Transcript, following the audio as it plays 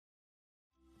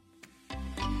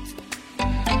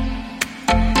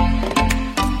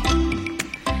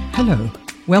Hello,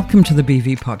 welcome to the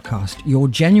BV Podcast, your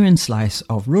genuine slice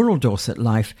of rural Dorset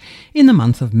life in the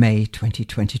month of May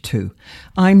 2022.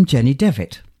 I'm Jenny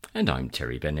Devitt. And I'm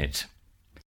Terry Bennett.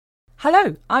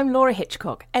 Hello, I'm Laura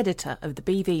Hitchcock, editor of the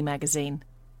BV magazine.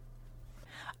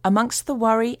 Amongst the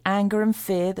worry, anger and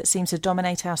fear that seems to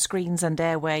dominate our screens and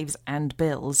airwaves and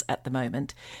bills at the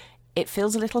moment, it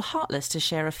feels a little heartless to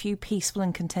share a few peaceful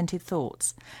and contented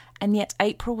thoughts. And yet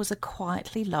April was a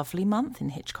quietly lovely month in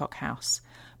Hitchcock House.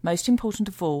 Most important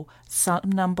of all, son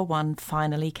number one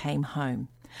finally came home.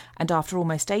 And after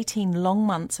almost 18 long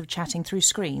months of chatting through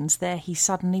screens, there he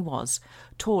suddenly was.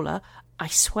 Taller, I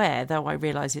swear, though I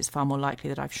realise it's far more likely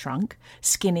that I've shrunk.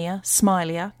 Skinnier,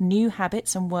 smilier, new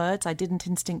habits and words I didn't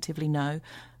instinctively know.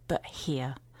 But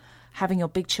here, having your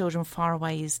big children far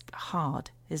away is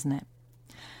hard, isn't it?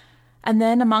 And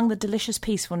then, among the delicious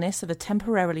peacefulness of a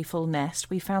temporarily full nest,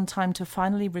 we found time to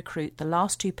finally recruit the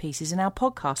last two pieces in our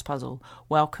podcast puzzle.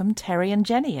 Welcome, Terry and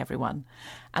Jenny, everyone.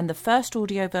 And the first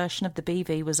audio version of the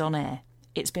BV was on air.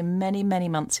 It's been many, many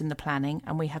months in the planning,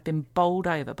 and we have been bowled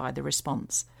over by the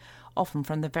response, often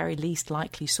from the very least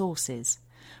likely sources.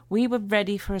 We were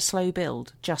ready for a slow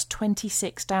build. Just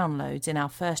 26 downloads in our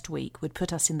first week would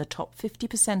put us in the top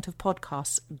 50% of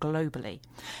podcasts globally.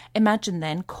 Imagine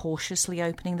then cautiously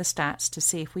opening the stats to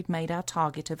see if we'd made our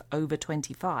target of over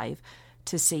 25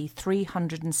 to see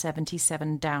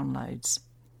 377 downloads.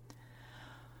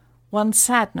 One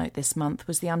sad note this month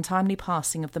was the untimely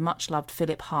passing of the much-loved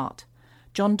Philip Hart.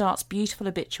 John Dart's beautiful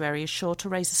obituary is sure to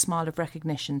raise a smile of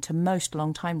recognition to most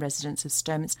long-time residents of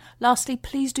Sturminster. Lastly,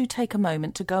 please do take a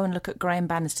moment to go and look at Graham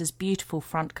Bannister's beautiful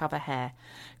front cover hair.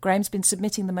 Graham's been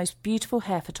submitting the most beautiful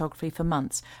hair photography for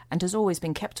months and has always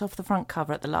been kept off the front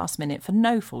cover at the last minute for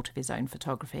no fault of his own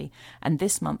photography, and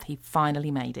this month he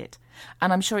finally made it.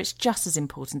 And I'm sure it's just as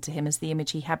important to him as the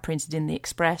image he had printed in the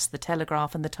Express, the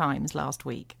Telegraph and the Times last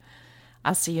week.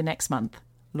 I'll see you next month.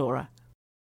 Laura.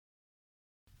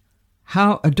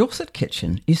 How a Dorset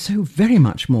kitchen is so very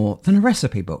much more than a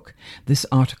recipe book. This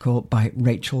article by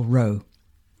Rachel Rowe.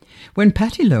 When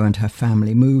Patty Lowe and her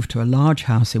family moved to a large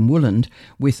house in Woolland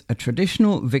with a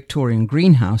traditional Victorian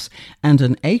greenhouse and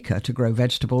an acre to grow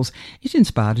vegetables, it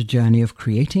inspired a journey of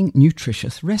creating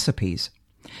nutritious recipes.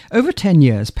 Over 10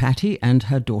 years, Patty and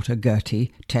her daughter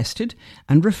Gertie tested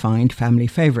and refined family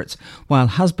favourites, while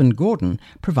husband Gordon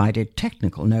provided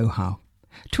technical know-how.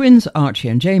 Twins Archie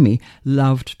and Jamie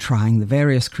loved trying the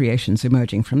various creations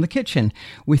emerging from the kitchen,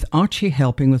 with Archie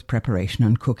helping with preparation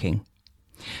and cooking.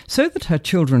 So that her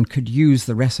children could use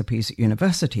the recipes at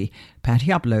university, Patty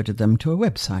uploaded them to a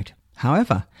website.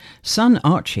 However, son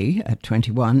Archie, at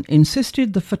 21,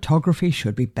 insisted the photography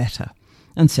should be better,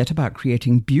 and set about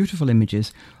creating beautiful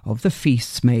images of the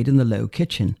feasts made in the Lowe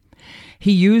kitchen.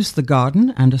 He used the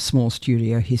garden and a small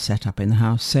studio he set up in the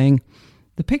house, saying,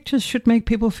 "The pictures should make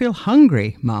people feel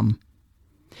hungry, Mum."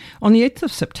 On the 8th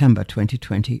of September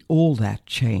 2020, all that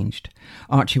changed.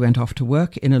 Archie went off to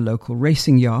work in a local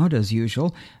racing yard as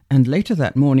usual, and later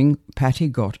that morning, Patty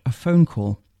got a phone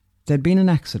call. There'd been an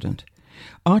accident.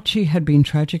 Archie had been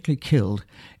tragically killed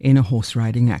in a horse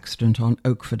riding accident on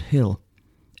Oakford Hill.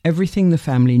 Everything the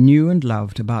family knew and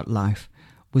loved about life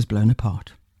was blown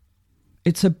apart.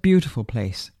 It's a beautiful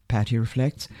place, Patty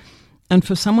reflects, and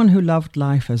for someone who loved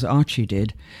life as Archie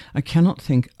did, I cannot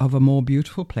think of a more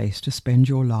beautiful place to spend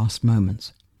your last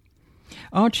moments.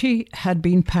 Archie had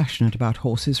been passionate about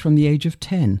horses from the age of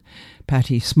 10.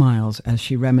 Patty smiles as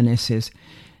she reminisces.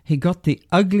 He got the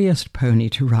ugliest pony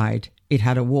to ride. It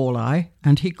had a walleye,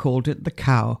 and he called it the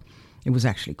Cow. It was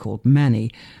actually called Manny,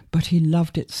 but he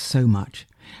loved it so much.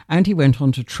 And he went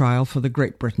on to trial for the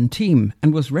Great Britain team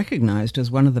and was recognised as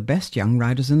one of the best young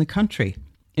riders in the country.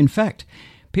 In fact,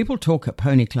 people talk at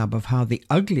Pony Club of how the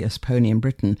ugliest pony in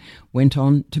Britain went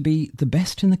on to be the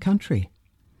best in the country.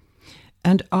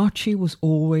 And Archie was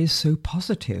always so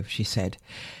positive, she said.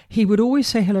 He would always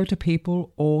say hello to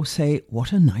people or say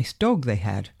what a nice dog they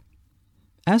had.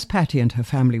 As Patty and her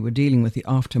family were dealing with the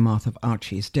aftermath of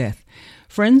Archie's death,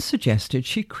 friends suggested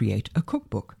she create a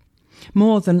cookbook.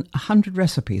 More than 100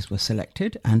 recipes were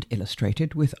selected and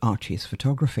illustrated with Archie's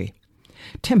photography.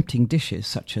 Tempting dishes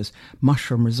such as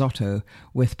mushroom risotto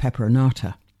with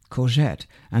peperonata, courgette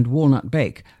and walnut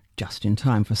bake, just in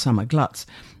time for summer gluts,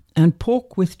 and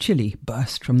pork with chili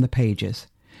burst from the pages.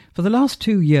 For the last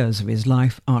 2 years of his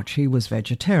life, Archie was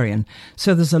vegetarian,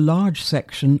 so there's a large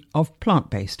section of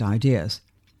plant-based ideas.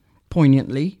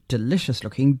 Poignantly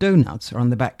delicious-looking donuts are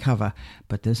on the back cover,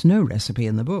 but there's no recipe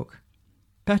in the book.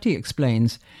 Patty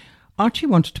explains, Archie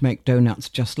wanted to make donuts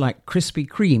just like Krispy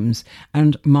Kremes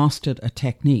and mastered a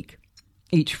technique.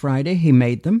 Each Friday he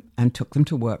made them and took them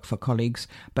to work for colleagues,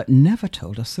 but never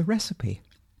told us the recipe.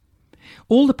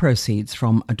 All the proceeds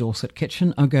from A Dorset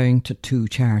Kitchen are going to 2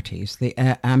 charities. The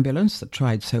air ambulance that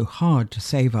tried so hard to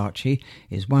save Archie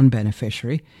is one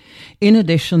beneficiary. In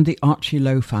addition, the Archie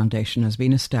Lowe Foundation has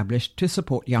been established to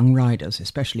support young riders,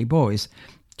 especially boys,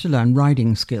 to learn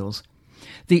riding skills.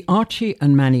 The Archie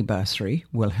and Manny Bursary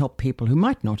will help people who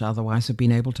might not otherwise have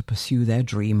been able to pursue their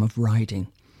dream of riding.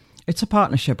 It's a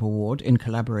partnership award in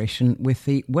collaboration with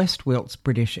the West Wilts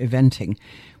British Eventing,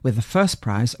 with the first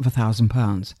prize of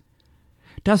 £1,000.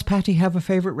 Does Patty have a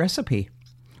favourite recipe?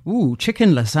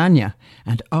 Chicken lasagna,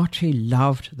 and Archie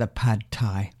loved the pad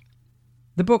thai.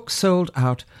 The book sold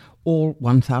out all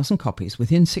 1,000 copies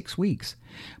within 6 weeks.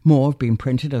 More have been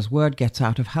printed as word gets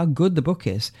out of how good the book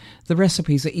is. The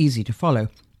recipes are easy to follow,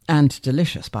 and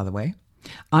delicious, by the way.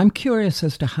 I'm curious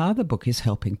as to how the book is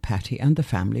helping Patty and the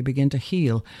family begin to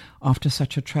heal after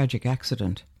such a tragic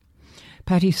accident.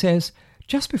 Patty says,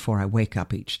 "Just before I wake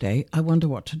up each day, I wonder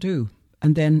what to do.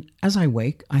 And then, as I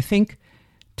wake, I think,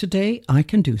 today I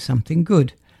can do something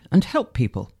good and help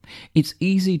people. It's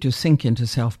easy to sink into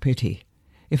self-pity.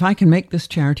 If I can make this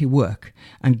charity work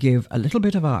and give a little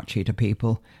bit of Archie to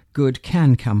people, good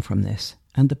can come from this,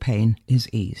 and the pain is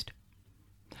eased."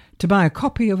 To buy a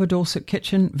copy of A Dorset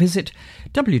Kitchen, visit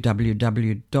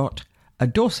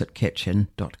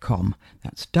www.adorsetkitchen.com.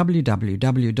 That's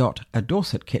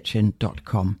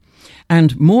www.adorsetkitchen.com.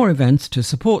 And more events to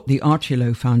support the Archie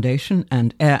Lowe Foundation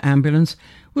and Air Ambulance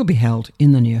will be held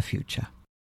in the near future.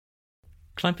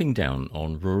 Clamping Down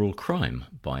on Rural Crime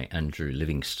by Andrew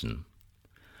Livingston.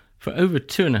 For over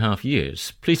 2.5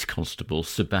 years, Police Constable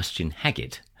Sebastian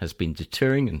Haggett has been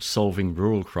deterring and solving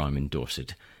rural crime in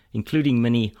Dorset, including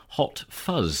many hot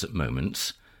fuzz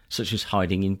moments, such as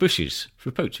hiding in bushes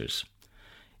for poachers.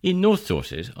 In North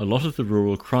Dorset, a lot of the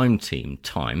rural crime team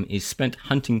time is spent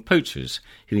hunting poachers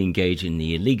who engage in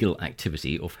the illegal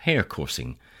activity of hare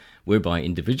coursing, whereby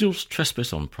individuals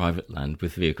trespass on private land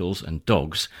with vehicles and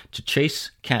dogs to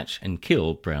chase, catch and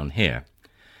kill brown hare.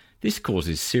 This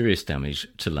causes serious damage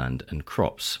to land and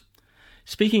crops.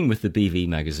 Speaking with the BV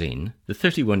magazine, the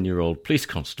 31-year-old police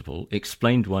constable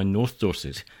explained why North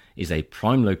Dorset is a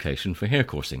prime location for hare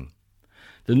coursing.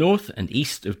 The north and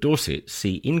east of Dorset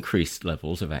see increased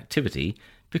levels of activity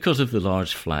because of the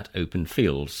large flat open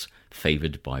fields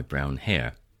favoured by brown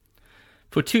hare.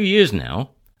 For 2 years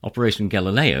now, Operation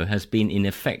Galileo has been in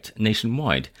effect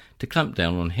nationwide to clamp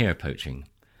down on hare poaching.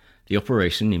 The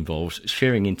operation involves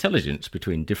sharing intelligence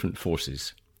between different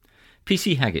forces.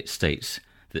 PC Haggett states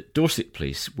that Dorset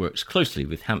Police works closely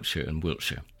with Hampshire and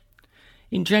Wiltshire.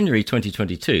 In January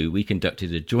 2022, we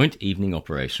conducted a joint evening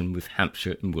operation with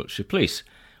Hampshire and Wiltshire Police,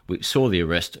 which saw the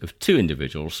arrest of 2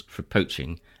 individuals for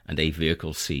poaching and a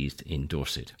vehicle seized in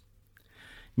Dorset.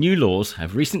 New laws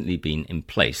have recently been in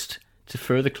place to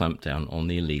further clamp down on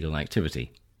the illegal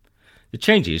activity. The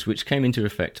changes, which came into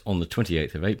effect on the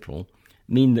 28th of April,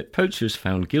 mean that poachers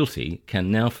found guilty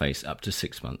can now face up to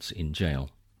 6 months in jail.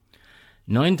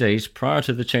 9 days prior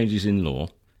to the changes in law,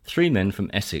 3 men from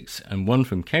Essex and 1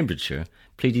 from Cambridgeshire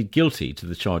pleaded guilty to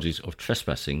the charges of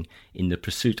trespassing in the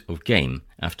pursuit of game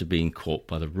after being caught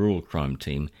by the rural crime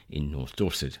team in North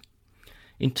Dorset.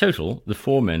 In total, the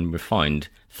 4 men were fined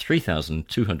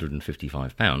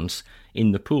 £3,255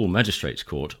 in the Poole Magistrates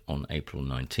Court on April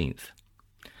 19th.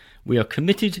 We are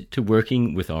committed to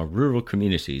working with our rural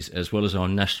communities as well as our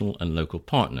national and local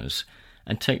partners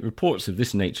and take reports of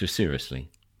this nature seriously.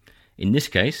 In this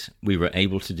case, we were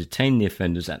able to detain the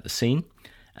offenders at the scene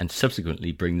and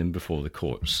subsequently bring them before the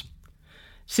courts.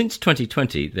 Since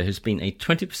 2020, there has been a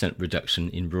 20% reduction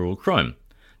in rural crime.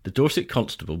 The Dorset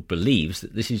Constable believes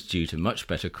that this is due to much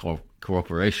better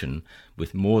cooperation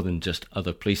with more than just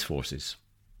other police forces.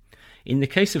 In the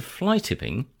case of fly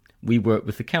tipping, we work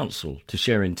with the council to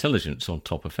share intelligence on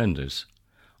top offenders.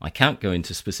 I can't go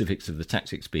into specifics of the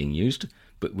tactics being used,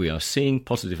 but we are seeing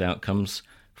positive outcomes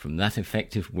from that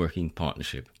effective working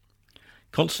partnership.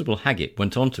 Constable Haggett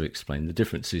went on to explain the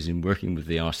differences in working with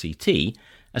the RCT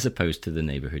as opposed to the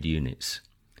neighbourhood units.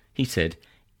 He said,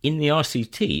 "In the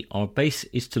RCT, our base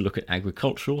is to look at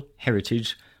agricultural,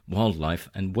 heritage, wildlife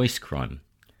and waste crime.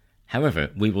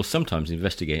 However, we will sometimes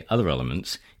investigate other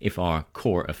elements if our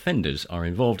core offenders are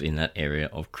involved in that area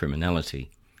of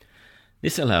criminality.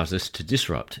 This allows us to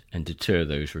disrupt and deter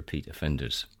those repeat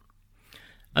offenders."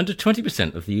 Under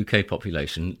 20% of the UK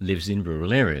population lives in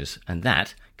rural areas, and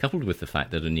that, coupled with the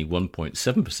fact that only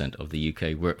 1.7% of the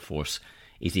UK workforce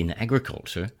is in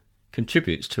agriculture,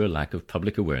 contributes to a lack of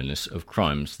public awareness of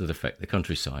crimes that affect the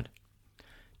countryside.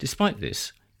 Despite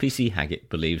this, PC Haggett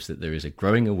believes that there is a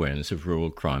growing awareness of rural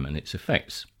crime and its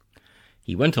effects.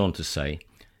 He went on to say,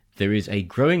 "There is a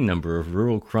growing number of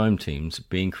rural crime teams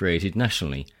being created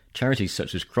nationally Charities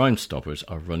such as Crime Stoppers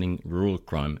are running rural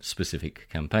crime-specific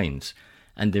campaigns,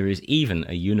 and there is even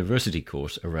a university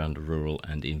course around rural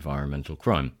and environmental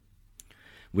crime.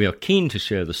 We are keen to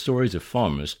share the stories of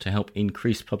farmers to help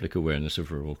increase public awareness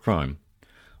of rural crime.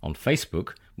 On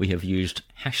Facebook, we have used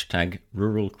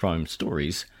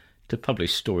 #RuralCrimeStories to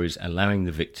publish stories allowing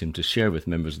the victim to share with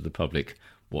members of the public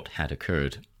what had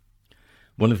occurred.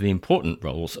 One of the important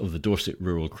roles of the Dorset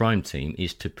Rural Crime Team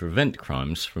is to prevent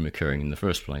crimes from occurring in the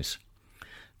first place.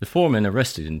 The 4 men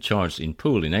arrested and charged in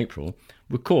Poole in April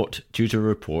were caught due to a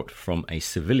report from a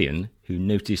civilian who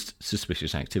noticed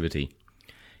suspicious activity.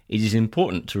 It is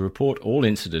important to report all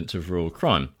incidents of rural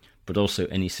crime, but also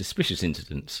any suspicious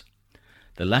incidents.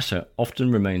 The latter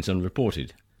often remains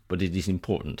unreported, but it is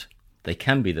important. They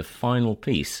can be the final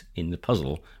piece in the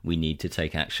puzzle we need to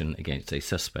take action against a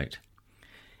suspect.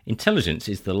 Intelligence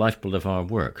is the lifeblood of our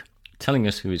work, telling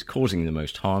us who is causing the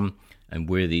most harm and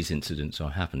where these incidents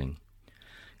are happening.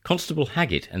 Constable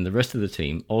Haggett and the rest of the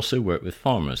team also work with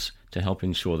farmers to help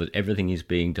ensure that everything is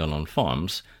being done on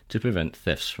farms to prevent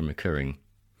thefts from occurring.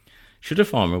 Should a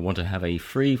farmer want to have a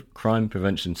free crime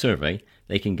prevention survey,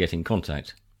 they can get in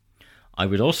contact. I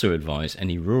would also advise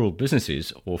any rural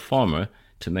businesses or farmer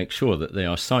to make sure that they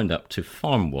are signed up to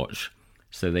Farm Watch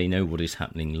so they know what is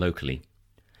happening locally.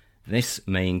 This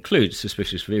may include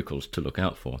suspicious vehicles to look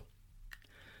out for.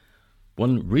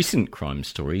 One recent crime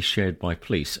story shared by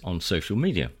police on social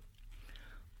media.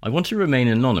 I want to remain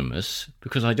anonymous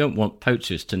because I don't want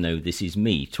poachers to know this is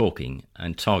me talking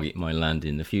and target my land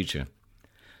in the future.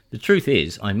 The truth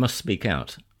is, I must speak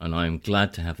out, and I am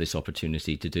glad to have this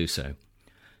opportunity to do so.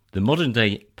 The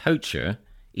modern-day poacher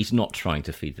is not trying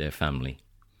to feed their family.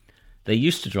 They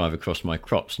used to drive across my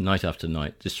crops night after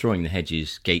night, destroying the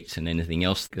hedges, gates and anything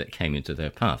else that came into their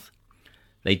path.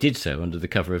 They did so under the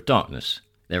cover of darkness,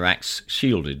 their axe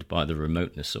shielded by the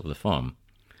remoteness of the farm.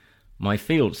 My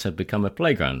fields had become a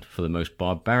playground for the most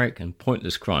barbaric and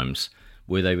pointless crimes,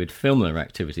 where they would film their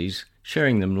activities,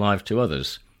 sharing them live to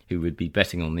others, who would be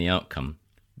betting on the outcome.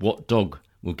 What dog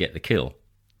will get the kill?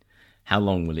 How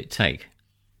long will it take?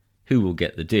 Who will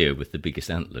get the deer with the biggest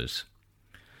antlers?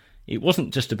 It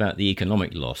wasn't just about the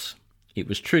economic loss. It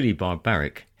was truly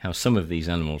barbaric how some of these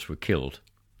animals were killed.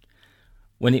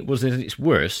 When it was at its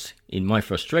worst, in my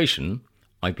frustration,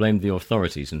 I blamed the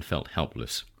authorities and felt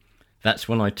helpless. That's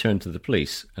when I turned to the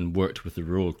police and worked with the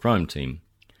Rural Crime Team.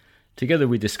 Together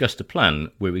we discussed a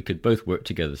plan where we could both work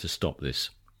together to stop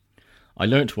this. I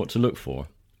learnt what to look for,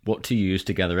 what to use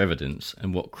to gather evidence,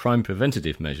 and what crime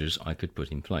preventative measures I could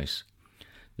put in place.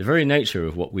 The very nature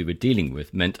of what we were dealing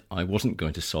with meant I wasn't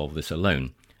going to solve this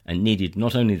alone, and needed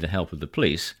not only the help of the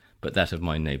police, but that of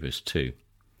my neighbours too.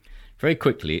 Very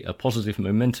quickly, a positive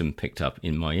momentum picked up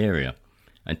in my area,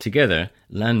 and together,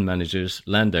 land managers,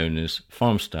 landowners,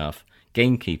 farm staff,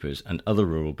 gamekeepers and other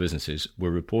rural businesses were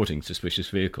reporting suspicious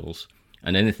vehicles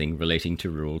and anything relating to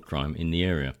rural crime in the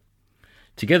area.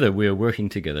 Together we are working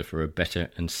together for a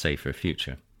better and safer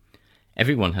future.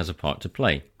 Everyone has a part to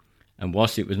play, and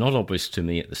whilst it was not obvious to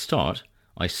me at the start,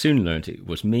 I soon learnt it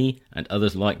was me and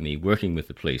others like me working with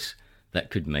the police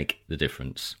that could make the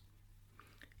difference.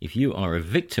 If you are a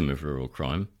victim of rural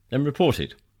crime, then report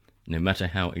it, no matter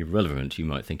how irrelevant you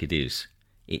might think it is.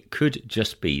 It could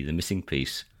just be the missing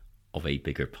piece of a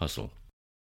bigger puzzle.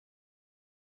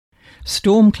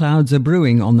 Storm clouds are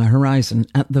brewing on the horizon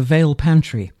at the Vale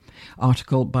Pantry.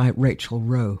 Article by Rachel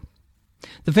Rowe.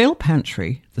 The Vale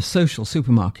Pantry, the social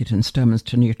supermarket in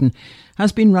Sturminster Newton,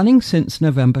 has been running since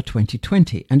November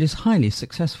 2020 and is highly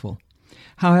successful.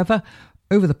 However,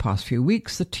 over the past few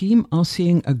weeks, the team are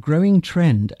seeing a growing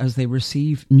trend as they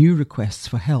receive new requests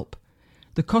for help.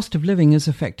 The cost of living is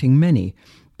affecting many,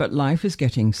 but life is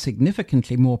getting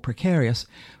significantly more precarious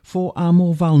for our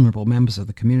more vulnerable members of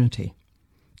the community.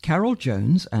 Carol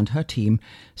Jones and her team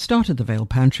started the Vale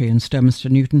Pantry in Sturminster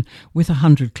Newton with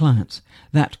 100 clients.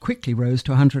 That quickly rose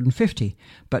to 150,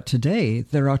 but today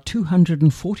there are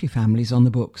 240 families on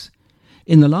the books.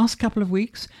 In the last couple of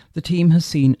weeks, the team has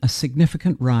seen a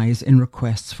significant rise in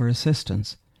requests for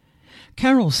assistance.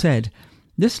 Carol said,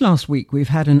 "This last week we've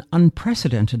had an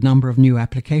unprecedented number of new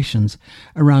applications.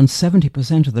 Around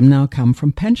 70% of them now come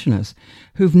from pensioners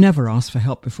who've never asked for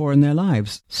help before in their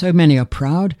lives. So many are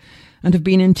proud and have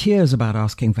been in tears about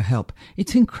asking for help.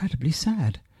 It's incredibly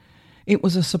sad. It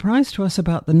was a surprise to us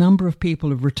about the number of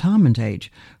people of retirement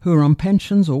age who are on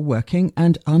pensions or working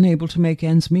and unable to make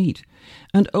ends meet.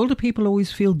 And older people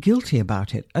always feel guilty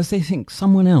about it as they think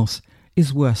someone else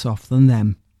is worse off than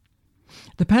them."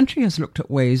 The pantry has looked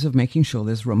at ways of making sure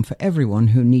there's room for everyone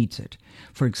who needs it.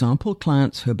 For example,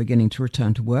 clients who are beginning to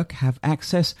return to work have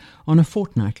access on a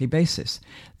fortnightly basis.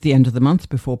 At the end of the month,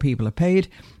 before people are paid,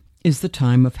 is the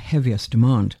time of heaviest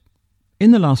demand.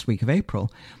 In the last week of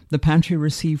April, the pantry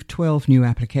received 12 new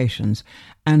applications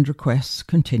and requests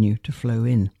continue to flow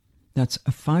in. That's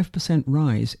a 5%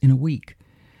 rise in a week.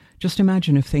 Just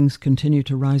imagine if things continue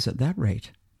to rise at that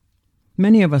rate.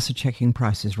 Many of us are checking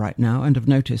prices right now and have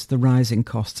noticed the rising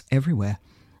costs everywhere.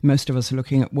 Most of us are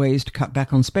looking at ways to cut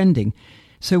back on spending.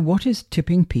 So what is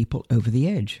tipping people over the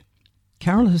edge?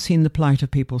 Carol has seen the plight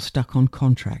of people stuck on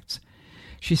contracts.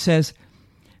 She says,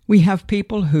 "We have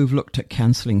people who've looked at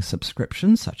cancelling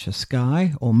subscriptions such as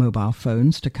Sky or mobile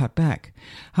phones to cut back.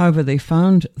 However, they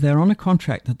found they're on a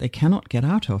contract that they cannot get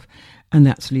out of, and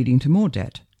that's leading to more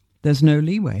debt. There's no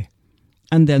leeway.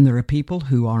 And then there are people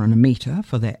who are on a meter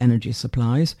for their energy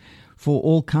supplies for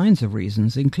all kinds of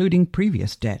reasons, including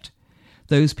previous debt.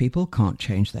 Those people can't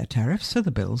change their tariffs, so the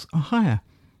bills are higher.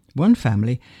 One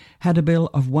family had a bill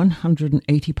of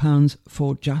 £180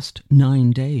 for just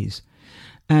 9 days.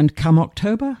 And come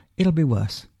October, it'll be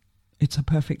worse. It's a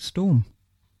perfect storm."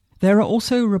 There are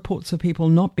also reports of people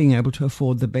not being able to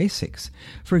afford the basics.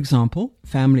 For example,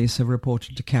 families have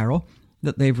reported to Carol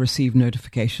that they've received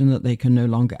notification that they can no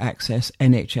longer access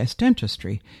NHS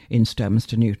dentistry in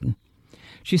Sturminster Newton.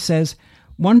 She says,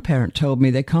 "One parent told me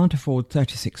they can't afford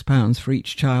 £36 for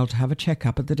each child to have a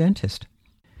checkup at the dentist."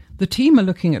 The team are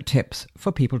looking at tips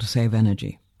for people to save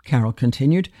energy. Carol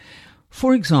continued,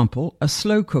 "For example, a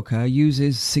slow cooker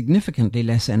uses significantly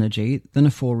less energy than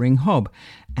a 4-ring hob,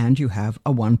 and you have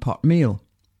a 1-pot meal."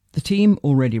 The team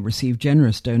already received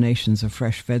generous donations of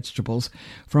fresh vegetables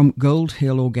from Gold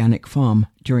Hill Organic Farm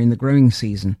during the growing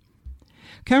season.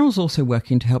 Carol's also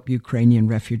working to help Ukrainian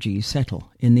refugees settle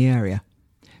in the area.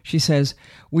 She says,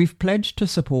 "We've pledged to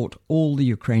support all the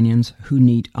Ukrainians who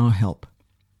need our help."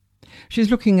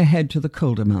 She's looking ahead to the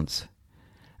colder months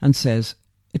and says,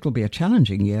 "It will be a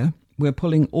challenging year. We're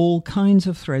pulling all kinds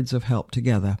of threads of help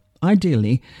together.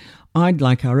 Ideally, I'd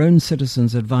like our own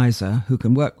citizens advisor who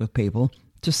can work with people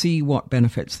to see what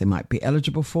benefits they might be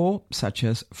eligible for, such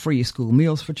as free school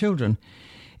meals for children.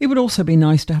 It would also be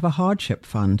nice to have a hardship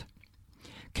fund."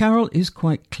 Carol is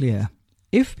quite clear.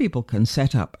 If people can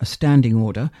set up a standing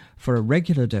order for a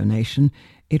regular donation,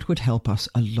 it would help us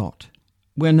a lot.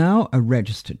 We're now a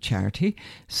registered charity,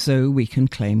 so we can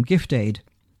claim gift aid.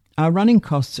 Our running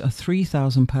costs are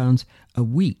 £3,000 a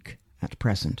week at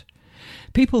present.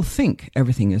 People think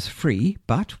everything is free,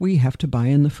 but we have to buy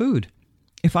in the food.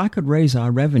 If I could raise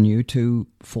our revenue to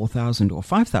 £4,000 or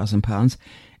 £5,000,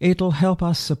 it'll help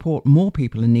us support more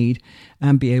people in need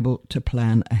and be able to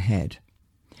plan ahead.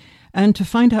 And to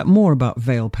find out more about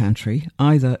Vale Pantry,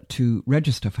 either to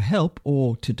register for help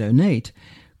or to donate,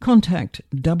 contact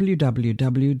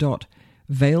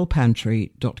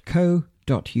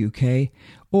www.valepantry.co.uk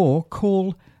or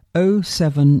call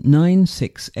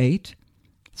 07968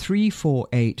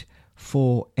 348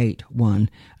 481,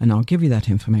 and I'll give you that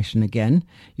information again.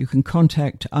 You can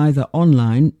contact either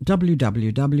online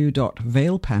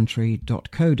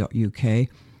www.valepantry.co.uk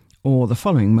or the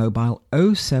following mobile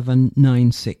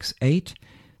 07968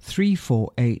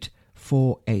 348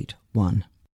 481.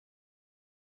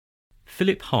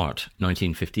 Philip Hart,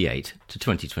 1958 to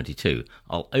 2022.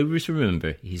 I'll always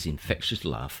remember his infectious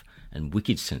laugh and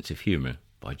wicked sense of humour,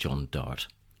 by John Dart.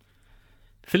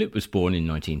 Philip was born in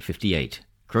 1958,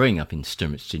 growing up in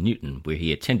Sturminster Newton, where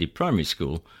he attended primary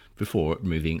school before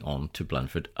moving on to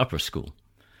Blandford Upper School.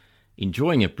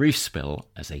 Enjoying a brief spell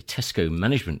as a Tesco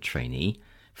management trainee,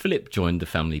 Philip joined the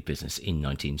family business in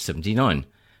 1979,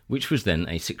 which was then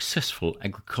a successful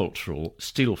agricultural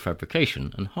steel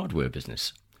fabrication and hardware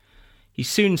business. He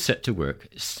soon set to work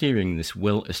steering this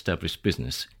well-established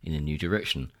business in a new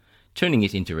direction, turning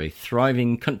it into a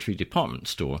thriving country department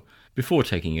store before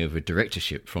taking over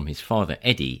directorship from his father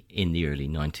Eddie in the early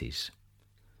 90s.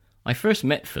 I first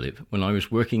met Philip when I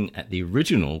was working at the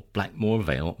original Blackmore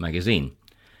Vale magazine.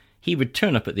 He would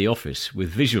turn up at the office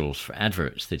with visuals for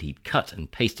adverts that he'd cut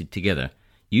and pasted together,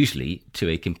 usually to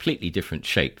a completely different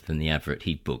shape than the advert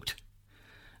he'd booked.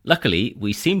 Luckily,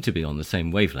 we seemed to be on the same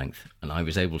wavelength, and I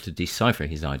was able to decipher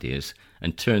his ideas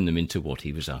and turn them into what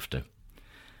he was after.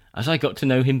 As I got to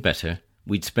know him better,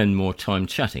 we'd spend more time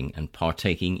chatting and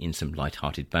partaking in some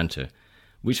light-hearted banter,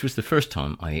 which was the first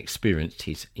time I experienced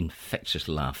his infectious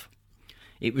laugh.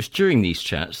 It was during these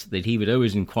chats that he would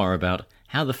always inquire about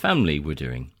how the family were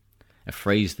doing, a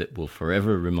phrase that will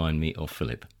forever remind me of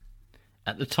Philip.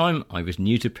 At the time, I was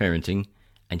new to parenting,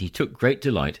 and he took great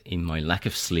delight in my lack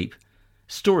of sleep,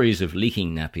 stories of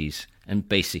leaking nappies, and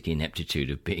basic ineptitude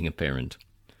of being a parent.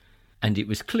 And it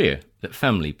was clear that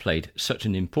family played such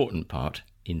an important part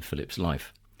in Philip's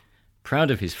life.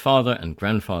 Proud of his father and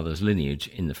grandfather's lineage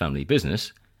in the family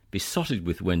business, besotted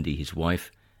with Wendy his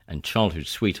wife, and childhood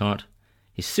sweetheart,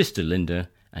 his sister Linda,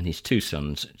 and his 2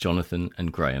 sons, Jonathan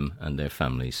and Graham, and their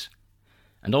families.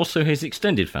 And also his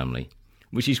extended family,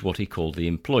 which is what he called the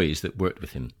employees that worked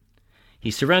with him.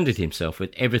 He surrounded himself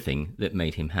with everything that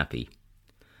made him happy.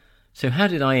 So how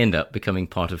did I end up becoming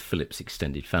part of Philip's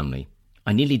extended family?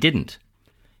 I nearly didn't.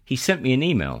 He sent me an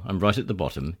email, and right at the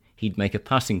bottom, he'd make a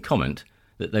passing comment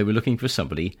that they were looking for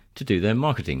somebody to do their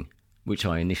marketing, which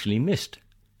I initially missed.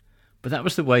 But that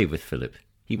was the way with Philip.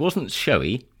 He wasn't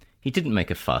showy, he didn't make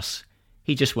a fuss,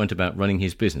 he just went about running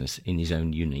his business in his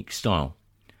own unique style.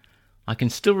 I can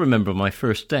still remember my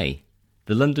first day.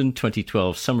 The London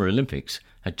 2012 Summer Olympics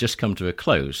had just come to a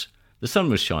close, the sun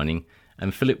was shining,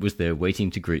 and Philip was there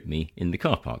waiting to greet me in the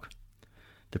car park.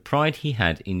 The pride he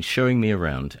had in showing me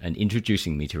around and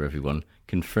introducing me to everyone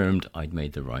confirmed I'd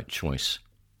made the right choice.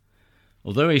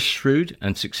 Although a shrewd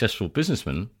and successful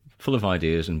businessman, full of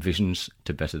ideas and visions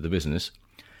to better the business,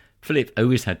 Philip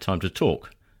always had time to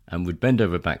talk and would bend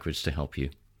over backwards to help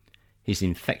you. His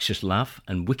infectious laugh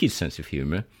and wicked sense of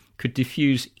humour could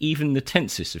diffuse even the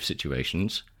tensest of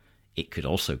situations. It could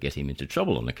also get him into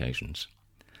trouble on occasions.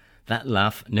 That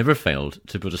laugh never failed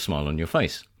to put a smile on your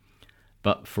face.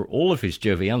 But for all of his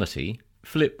joviality,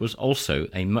 Philip was also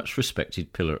a much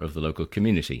respected pillar of the local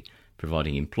community,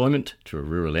 providing employment to a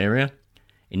rural area,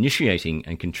 initiating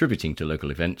and contributing to local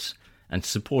events, and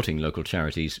supporting local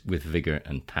charities with vigour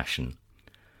and passion.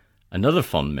 Another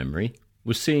fond memory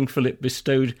was seeing Philip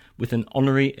bestowed with an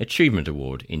Honorary Achievement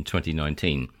Award in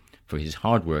 2019 for his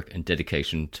hard work and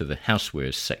dedication to the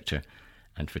housewares sector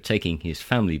and for taking his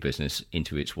family business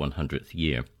into its 100th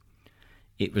year.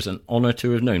 It was an honour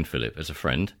to have known Philip as a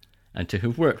friend and to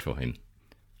have worked for him.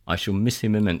 I shall miss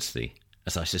him immensely,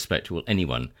 as I suspect will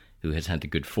anyone who has had the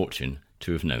good fortune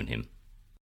to have known him.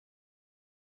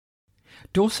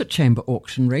 Dorset Chamber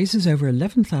Auction raises over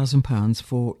 £11,000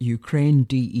 for Ukraine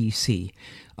DEC.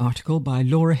 Article by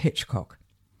Laura Hitchcock.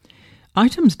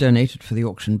 Items donated for the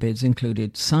auction bids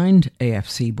included signed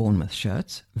AFC Bournemouth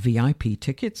shirts, VIP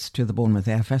tickets to the Bournemouth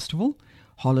Air Festival,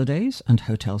 holidays and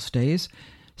hotel stays,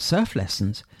 surf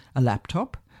lessons, a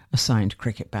laptop, a signed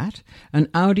cricket bat, an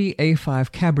Audi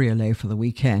A5 cabriolet for the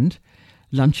weekend,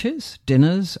 lunches,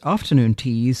 dinners, afternoon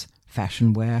teas,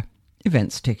 fashion wear,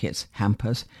 events tickets,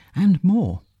 hampers, and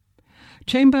more.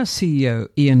 Chamber CEO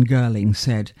Ian Girling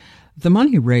said, "The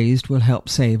money raised will help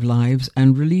save lives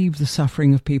and relieve the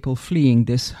suffering of people fleeing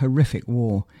this horrific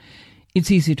war.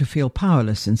 It's easy to feel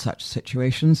powerless in such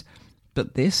situations,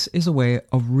 but this is a way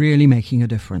of really making a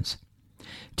difference."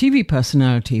 TV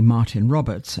personality Martin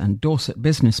Roberts and Dorset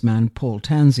businessman Paul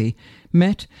Tansey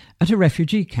met at a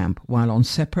refugee camp while on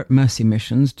separate mercy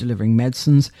missions delivering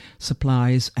medicines,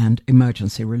 supplies and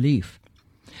emergency relief.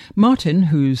 Martin,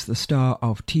 who's the star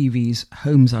of TV's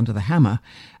Homes Under the Hammer,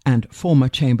 and former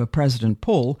Chamber President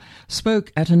Paul,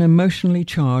 spoke at an emotionally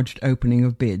charged opening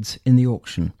of bids in the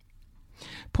auction.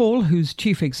 Paul, who's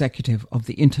chief executive of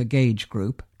the Intergage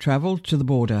Group, travelled to the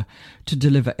border to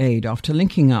deliver aid after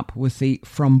linking up with the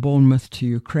From Bournemouth to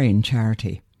Ukraine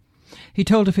charity. He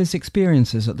told of his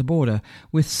experiences at the border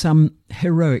with some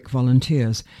heroic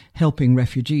volunteers helping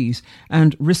refugees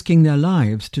and risking their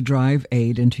lives to drive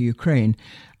aid into Ukraine,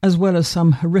 as well as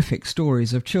some horrific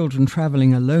stories of children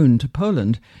travelling alone to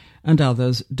Poland and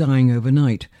others dying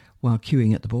overnight while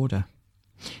queuing at the border.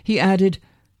 He added,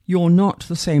 "You're not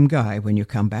the same guy when you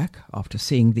come back after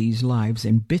seeing these lives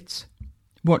in bits.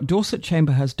 What Dorset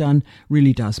Chamber has done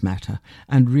really does matter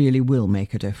and really will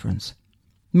make a difference."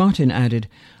 Martin added,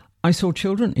 "I saw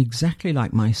children exactly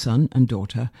like my son and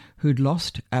daughter who'd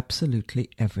lost absolutely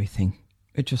everything.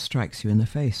 It just strikes you in the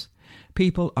face.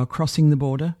 People are crossing the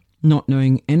border, not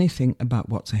knowing anything about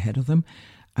what's ahead of them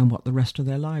and what the rest of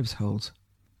their lives holds.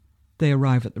 They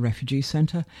arrive at the refugee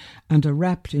centre and are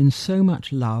wrapped in so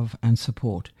much love and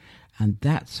support, and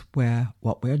that's where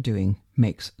what we're doing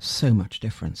makes so much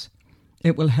difference.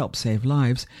 It will help save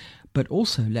lives, but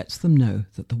also lets them know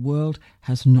that the world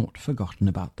has not forgotten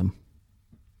about them."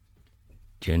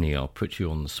 Jenny, I'll put you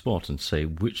on the spot and say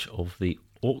which of the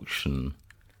auction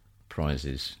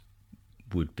prizes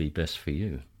would be best for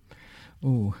you.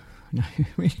 Oh, no, you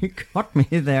really got me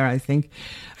there, I think.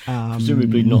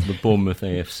 Presumably not the Bournemouth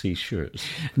AFC shirts.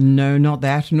 No, not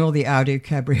that, nor the Audi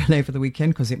cabriolet for the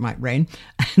weekend, because it might rain,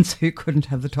 and so you couldn't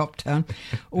have the top down.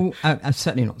 Oh,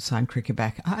 certainly not signed cricket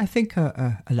back. I think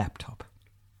a laptop.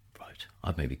 Right.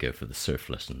 I'd maybe go for the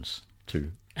surf lessons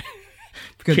too.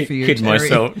 Good for you, kid Terry.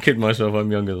 Kid myself,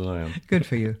 I'm younger than I am. Good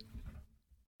for you.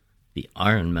 The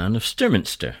Iron Man of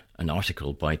Sturminster, an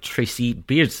article by Tracy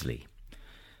Beardsley.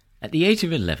 At the age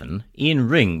of 11, Ian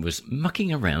Ring was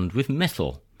mucking around with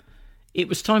metal. It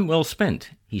was time well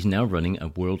spent. He's now running a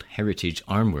World Heritage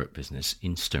ironwork business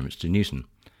in Sturmiston-Newton.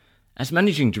 As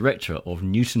managing director of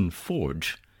Newton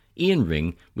Forge, Ian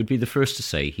Ring would be the first to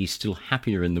say he's still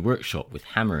happier in the workshop with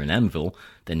hammer and anvil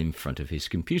than in front of his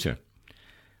computer.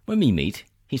 When we meet,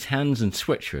 his hands and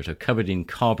sweatshirt are covered in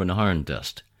carbon iron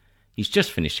dust. He's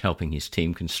just finished helping his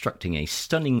team constructing a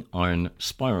stunning iron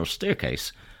spiral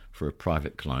staircase for a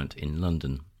private client in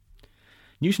London.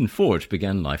 Newton Forge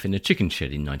began life in a chicken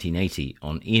shed in 1980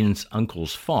 on Ian's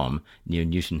uncle's farm near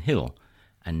Newton Hill,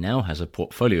 and now has a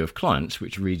portfolio of clients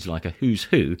which reads like a who's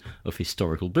who of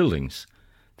historical buildings.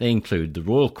 They include the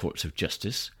Royal Courts of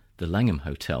Justice, the Langham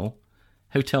Hotel,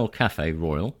 Hotel Café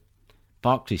Royal,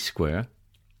 Berkeley Square,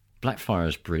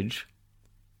 Blackfriars Bridge,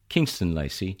 Kingston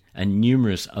Lacey, and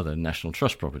numerous other National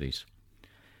Trust properties.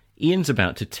 Ian's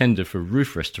about to tender for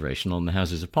roof restoration on the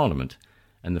Houses of Parliament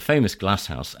and the famous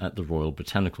glasshouse at the Royal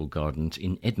Botanical Gardens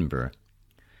in Edinburgh.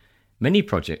 Many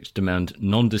projects demand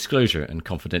non-disclosure and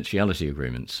confidentiality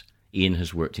agreements. Ian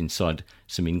has worked inside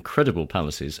some incredible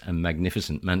palaces and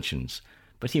magnificent mansions,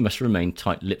 but he must remain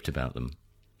tight-lipped about them.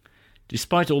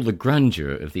 Despite all the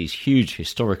grandeur of these huge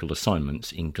historical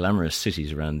assignments in glamorous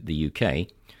cities around the UK,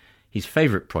 his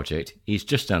favourite project is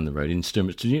just down the road in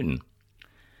Sturmiston-Newton.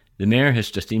 The Mayor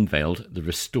has just unveiled the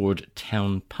restored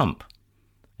town pump.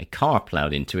 A car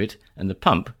ploughed into it, and the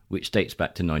pump, which dates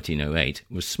back to 1908,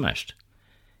 was smashed.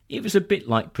 It was a bit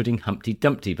like putting Humpty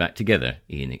Dumpty back together,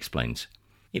 Ian explains.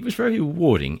 It was very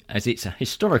rewarding, as it's a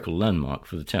historical landmark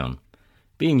for the town.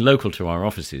 Being local to our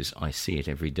offices, I see it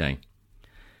every day.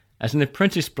 As an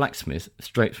apprentice blacksmith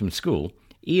straight from school,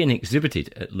 Ian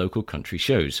exhibited at local country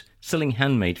shows, selling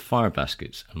handmade fire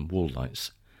baskets and wall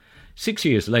lights. 6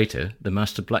 years later, the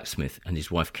master blacksmith and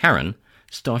his wife Karen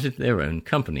started their own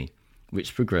company,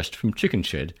 which progressed from chicken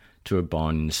shed to a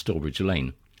barn in Stallbridge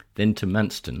Lane, then to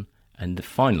Manston, and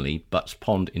finally Butts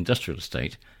Pond Industrial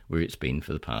Estate, where it's been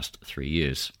for the past 3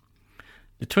 years.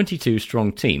 The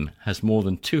 22-strong team has more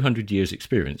than 200 years'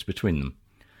 experience between them.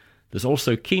 There's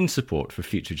also keen support for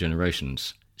future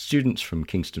generations. Students from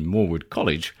Kingston Moorwood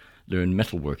College learn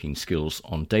metalworking skills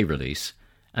on day release,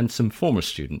 and some former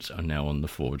students are now on the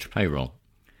Forge payroll.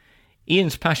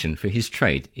 Ian's passion for his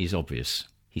trade is obvious.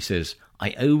 He says, "I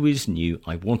always knew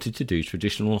I wanted to do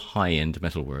traditional high-end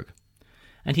metalwork."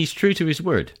 And he's true to his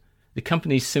word. The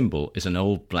company's symbol is an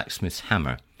old blacksmith's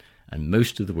hammer, and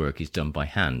most of the work is done by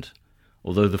hand,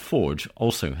 although the Forge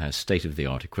also has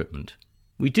state-of-the-art equipment.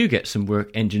 We do get some work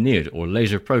engineered or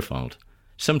laser profiled.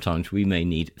 Sometimes we may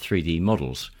need 3D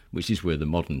models, which is where the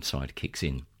modern side kicks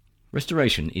in.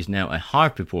 Restoration is now a higher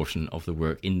proportion of the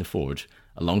work in the Forge,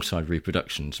 alongside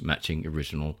reproductions matching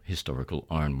original historical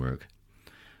ironwork.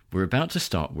 We're about to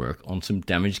start work on some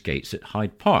damaged gates at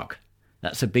Hyde Park.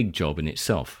 That's a big job in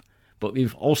itself, but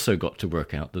we've also got to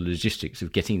work out the logistics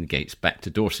of getting the gates back to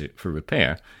Dorset for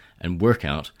repair and work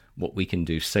out what we can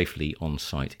do safely on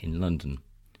site in London.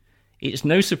 It's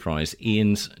no surprise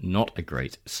Ian's not a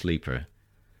great sleeper.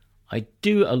 "I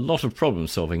do a lot of problem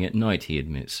solving at night," he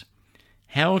admits.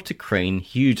 How to crane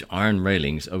huge iron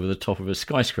railings over the top of a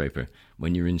skyscraper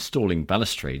when you're installing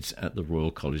balustrades at the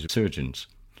Royal College of Surgeons.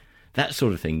 That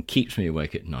sort of thing keeps me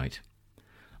awake at night.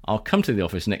 I'll come to the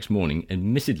office next morning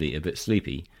admittedly a bit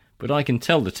sleepy, but I can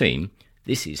tell the team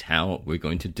this is how we're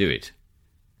going to do it.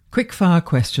 Quick-fire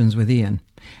questions with Ian.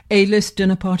 A-list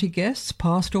dinner party guests,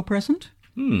 past or present?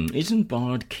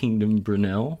 Isambard, Kingdom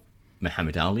Brunel,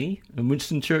 Muhammad Ali and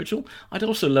Winston Churchill. I'd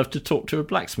also love to talk to a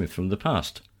blacksmith from the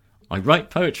past. I write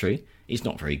poetry, it's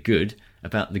not very good,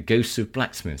 about the ghosts of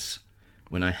blacksmiths.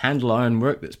 When I handle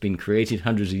ironwork that's been created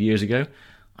hundreds of years ago,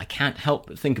 I can't help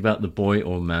but think about the boy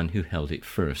or man who held it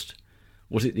first.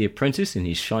 Was it the apprentice in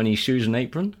his shiny shoes and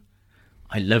apron?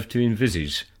 I love to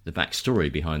envisage the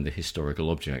backstory behind the historical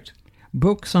object.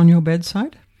 Books on your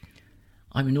bedside?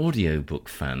 I'm an audiobook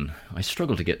fan. I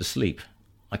struggle to get to sleep.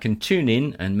 I can tune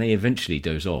in and may eventually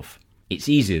doze off. It's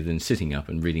easier than sitting up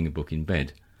and reading a book in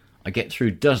bed. I get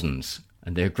through dozens,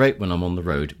 and they're great when I'm on the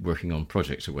road working on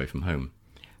projects away from home.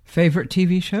 Favourite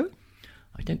TV show?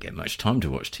 I don't get much time to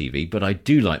watch TV, but I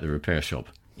do like The Repair Shop.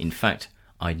 In fact,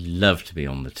 I love to be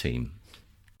on the team.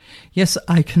 Yes,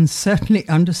 I can certainly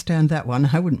understand that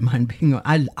one. I wouldn't mind being on.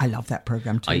 I love that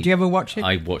programme too. Do you ever watch it?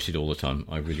 I watch it all the time.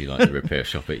 I really like The Repair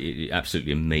Shop. It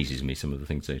absolutely amazes me, some of the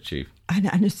things they achieve.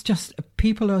 And it's just,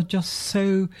 people are just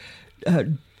so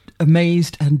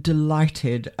amazed and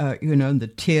delighted, and the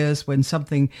tears when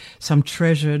some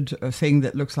treasured thing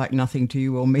that looks like nothing to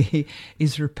you or me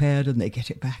is repaired and they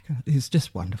get it back. It's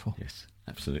just wonderful. Yes,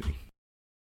 absolutely.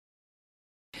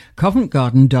 Covent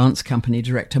Garden Dance Company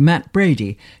director Matt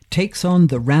Brady takes on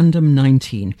the Random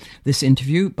 19. This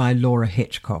interview by Laura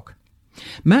Hitchcock.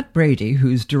 Matt Brady,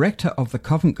 who's director of the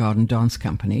Covent Garden Dance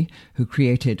Company, who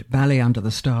created Ballet Under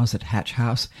the Stars at Hatch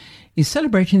House, is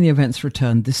celebrating the event's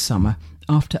return this summer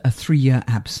after a 3-year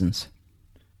absence.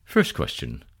 First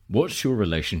question. What's your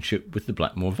relationship with the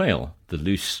Blackmore Vale, the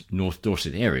loose North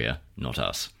Dorset area, not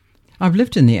us? I've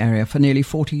lived in the area for nearly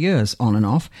 40 years, on and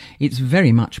off. It's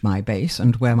very much my base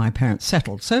and where my parents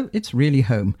settled, so it's really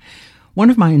home. One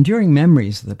of my enduring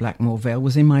memories of the Blackmore Vale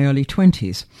was in my early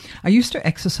 20s. I used to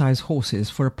exercise horses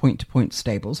for a point-to-point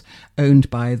stables owned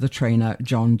by the trainer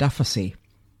John Duffacy.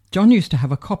 John used to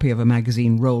have a copy of a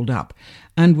magazine rolled up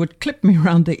and would clip me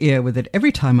round the ear with it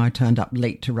every time I turned up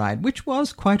late to ride, which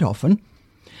was quite often.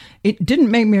 It didn't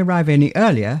make me arrive any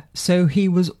earlier, so he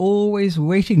was always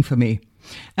waiting for me.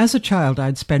 As a child,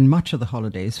 I'd spend much of the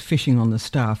holidays fishing on the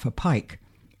Stur for pike.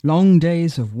 Long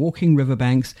days of walking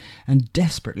riverbanks and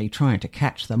desperately trying to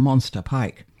catch the monster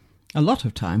pike. A lot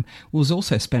of time was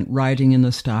also spent riding in the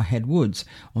Stur Head Woods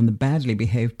on the badly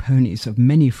behaved ponies of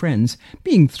many friends,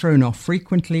 being thrown off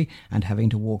frequently and having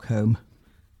to walk home.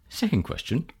 Second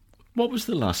question. What was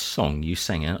the last song you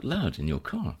sang out loud in your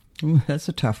car? Ooh, that's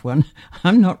a tough one.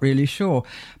 I'm not really sure,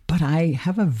 but I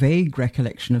have a vague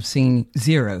recollection of singing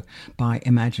Zero by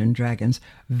Imagine Dragons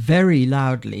very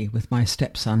loudly with my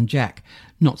stepson Jack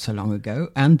not so long ago,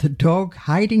 and the dog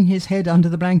hiding his head under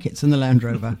the blankets in the Land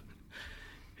Rover.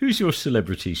 Who's your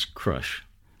celebrity's crush?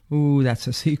 Ooh, that's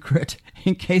a secret,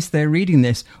 in case they're reading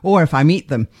this, or if I meet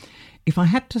them. If I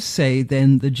had to say,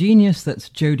 then the genius that's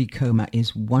Jodie Comer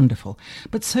is wonderful,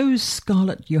 but so's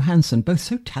Scarlett Johansson, both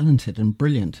so talented and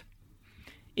brilliant.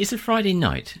 It's a Friday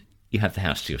night. You have the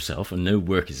house to yourself and no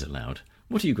work is allowed.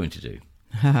 What are you going to do?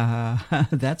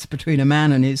 That's between a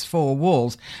man and his 4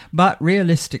 walls. But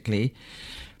realistically,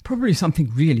 probably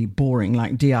something really boring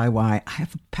like DIY. I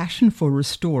have a passion for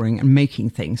restoring and making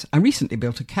things. I recently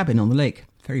built a cabin on the lake.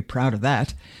 Very proud of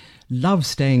that. Love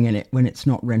staying in it when it's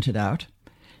not rented out.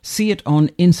 See it on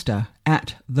Insta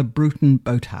at the Bruton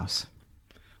Boathouse.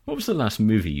 What was the last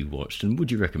movie you watched and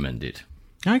would you recommend it?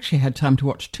 I actually had time to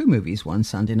watch 2 movies one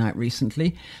Sunday night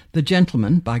recently. The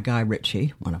Gentleman by Guy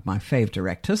Ritchie, one of my fave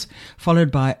directors,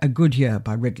 followed by A Good Year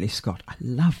by Ridley Scott. I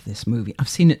love this movie. I've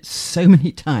seen it so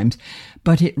many times,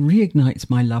 but it reignites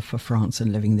my love for France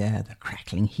and living there, the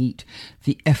crackling heat,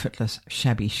 the effortless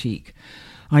shabby chic.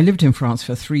 I lived in France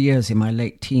for 3 years in my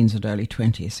late teens and early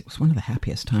 20s. It was one of the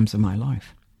happiest times of my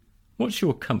life. What's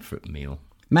your comfort meal?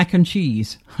 Mac and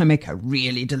cheese. I make a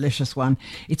really delicious one.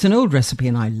 It's an old recipe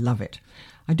and I love it.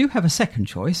 I do have a second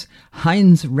choice,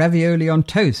 Heinz ravioli on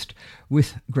toast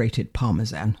with grated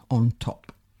parmesan on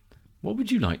top. What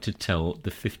would you like to tell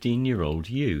the 15-year-old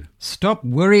you? Stop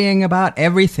worrying about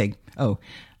everything. Oh,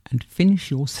 and finish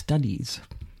your studies.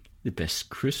 The best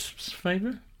crisps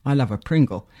flavour? I love a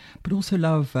Pringle, but also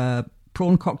love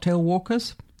prawn cocktail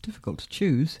walkers. Difficult to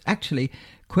choose. Actually,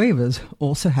 Quavers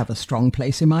also have a strong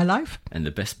place in my life. And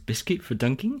the best biscuit for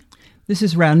dunking? This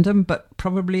is random, but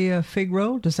probably a fig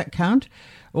roll. Does that count?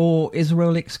 Or is a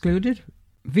roll excluded?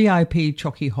 VIP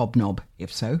Chocky Hobnob,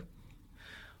 if so.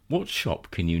 What shop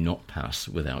can you not pass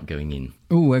without going in?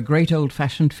 Oh, a great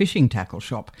old-fashioned fishing tackle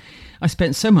shop. I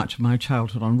spent so much of my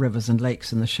childhood on rivers and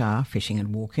lakes in the shower, fishing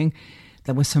and walking.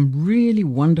 There were some really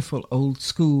wonderful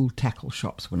old-school tackle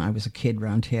shops when I was a kid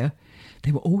round here.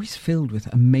 They were always filled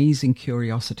with amazing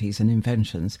curiosities and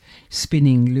inventions,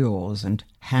 spinning lures and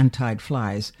hand-tied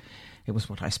flies. It was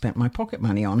what I spent my pocket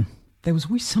money on. There was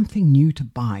always something new to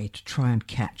buy to try and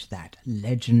catch that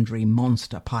legendary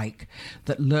monster pike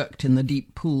that lurked in the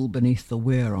deep pool beneath the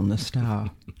weir on the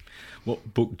Stur.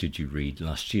 What book did you read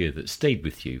last year that stayed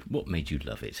with you? What made you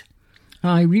love it?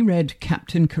 I reread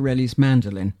Captain Corelli's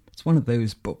Mandolin. It's one of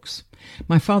those books.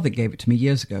 My father gave it to me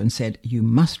years ago and said, "You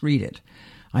must read it."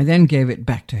 I then gave it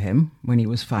back to him when he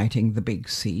was fighting the Big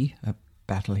Sea, a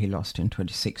battle he lost in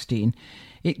 2016.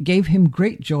 It gave him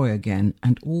great joy again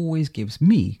and always gives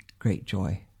me great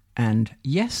joy. And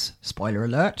yes, spoiler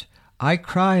alert, I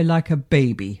cry like a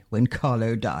baby when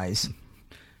Carlo dies.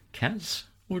 Cats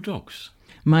or dogs?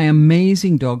 My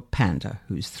amazing dog Panda,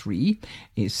 who's 3,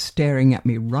 is staring at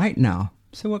me right now.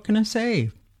 So what can I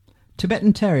say?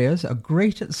 Tibetan Terriers are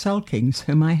great at sulking,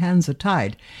 so my hands are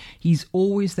tied. He's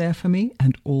always there for me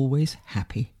and always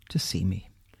happy to see me.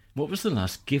 What was the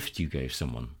last gift you gave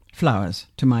someone? Flowers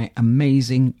to my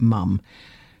amazing mum.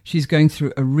 She's going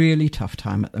through a really tough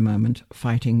time at the moment,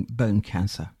 fighting bone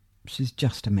cancer. She's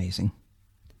just amazing.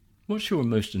 What's your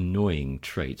most annoying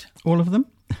trait? All of them?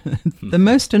 The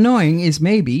most annoying is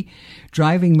maybe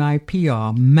driving my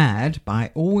PR mad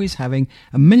by always having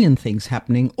a million things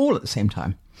happening all at the same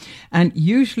time. And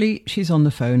usually she's on the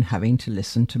phone having to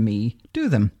listen to me do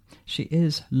them. She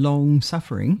is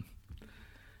long-suffering.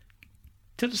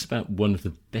 Tell us about one of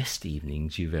the best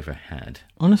evenings you've ever had.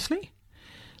 Honestly?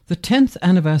 The 10th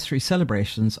anniversary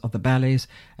celebrations of the ballets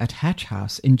at Hatch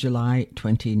House in July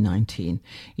 2019.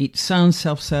 It sounds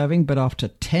self-serving, but after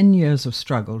 10 years of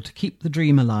struggle to keep the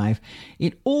dream alive,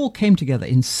 it all came together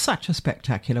in such a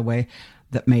spectacular way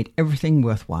that made everything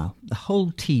worthwhile. The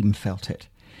whole team felt it.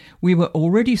 We were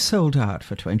already sold out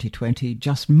for 2020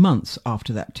 just months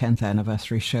after that 10th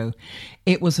anniversary show.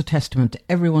 It was a testament to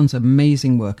everyone's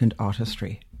amazing work and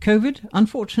artistry. COVID,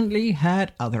 unfortunately,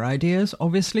 had other ideas,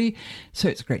 obviously, so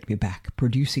it's great to be back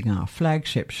producing our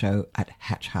flagship show at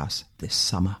Hatch House this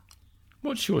summer.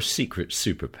 What's your secret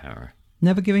superpower?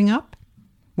 Never giving up?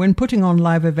 When putting on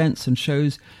live events and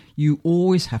shows, you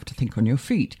always have to think on your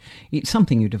feet. It's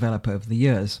something you develop over the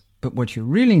years. But what you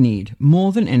really need,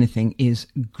 more than anything, is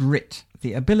grit,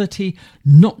 the ability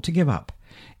not to give up,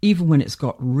 even when it's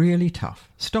got really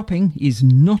tough. Stopping is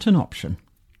not an option.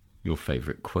 Your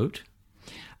favourite quote?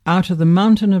 Out of the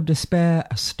mountain of despair,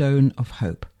 a stone of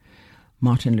hope.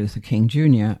 Martin Luther King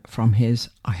Jr. from his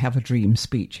I Have a Dream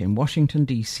speech in Washington,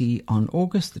 D.C. on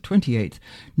August the 28th,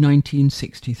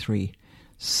 1963.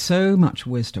 So much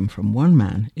wisdom from one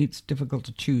man, it's difficult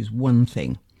to choose one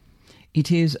thing. It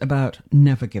is about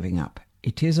never giving up.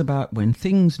 It is about when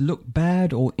things look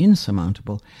bad or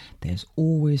insurmountable, there's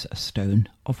always a stone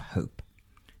of hope.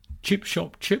 Chip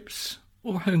shop chips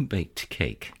or home-baked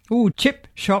cake? Oh, chip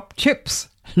shop chips.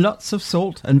 Lots of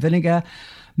salt and vinegar.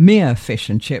 Mere fish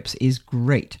and chips is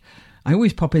great. I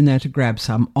always pop in there to grab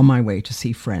some on my way to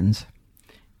see friends.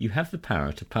 You have the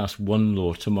power to pass one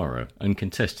law tomorrow,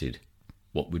 uncontested.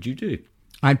 What would you do?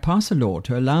 I'd pass a law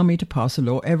to allow me to pass a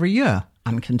law every year,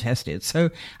 uncontested,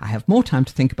 so I have more time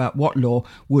to think about what law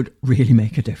would really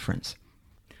make a difference.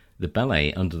 The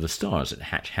ballet Under the Stars at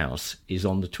Hatch House is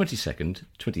on the 22nd,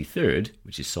 23rd,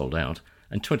 which is sold out,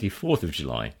 and 24th of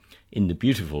July in the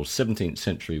beautiful 17th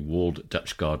century walled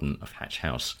Dutch garden of Hatch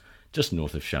House, just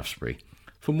north of Shaftesbury.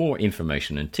 For more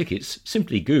information and tickets,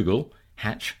 simply Google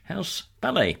Hatch House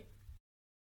Ballet.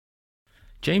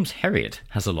 James Herriot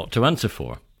has a lot to answer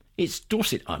for. It's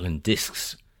Dorset Island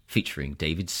Discs, featuring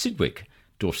David Sidgwick,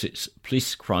 Dorset's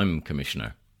Police Crime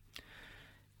Commissioner.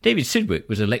 David Sidgwick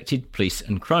was elected Police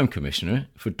and Crime Commissioner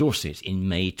for Dorset in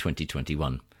May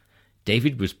 2021.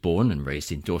 David was born and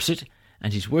raised in Dorset,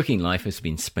 and his working life has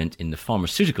been spent in the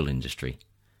pharmaceutical industry.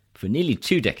 For nearly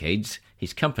 2 decades,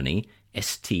 his company,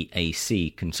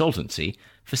 STAC Consultancy,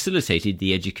 facilitated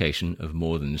the education of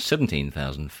more than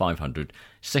 17,500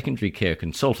 secondary care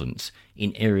consultants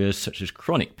in areas such as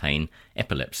chronic pain,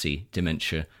 epilepsy,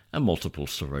 dementia, and multiple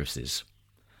sclerosis.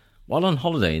 While on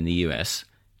holiday in the US,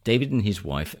 David and his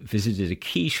wife visited a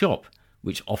key shop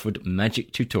which offered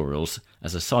magic tutorials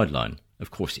as a sideline.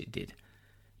 Of course it did.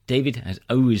 David has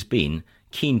always been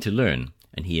keen to learn,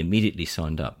 and he immediately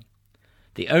signed up.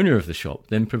 The owner of the shop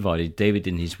then provided David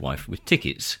and his wife with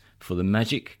tickets for the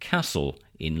Magic Castle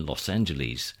in Los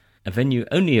Angeles, a venue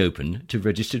only open to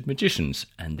registered magicians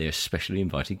and their specially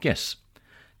invited guests.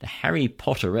 The Harry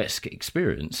Potter-esque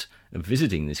experience of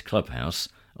visiting this clubhouse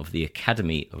of the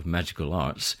Academy of Magical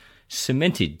Arts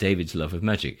cemented David's love of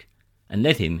magic and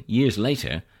led him, years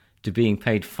later, to being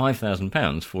paid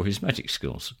 £5,000 for his magic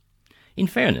skills. In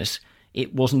fairness,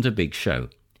 it wasn't a big show.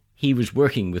 He was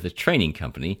working with a training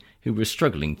company who was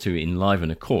struggling to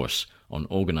enliven a course on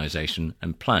organisation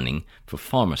and planning for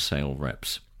pharma sale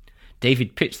reps.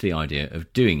 David pitched the idea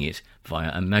of doing it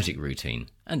via a magic routine,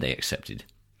 and they accepted.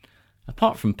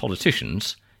 Apart from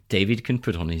politicians, David can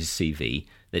put on his CV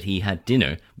that he had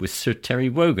dinner with Sir Terry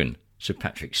Wogan, Sir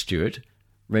Patrick Stewart,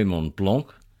 Raymond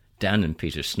Blanc, Dan and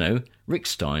Peter Snow, Rick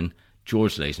Stein,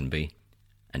 George Lazenby,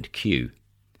 and Q.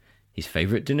 His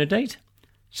favourite dinner date?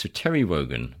 Sir Terry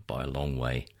Wogan, by a long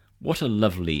way. What a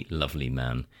lovely, lovely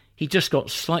man. He just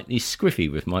got slightly squiffy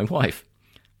with my wife.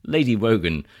 Lady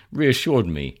Wogan reassured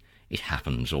me it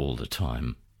happens all the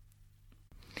time.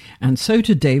 And so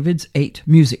to David's 8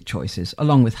 music choices,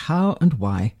 along with how and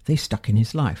why they stuck in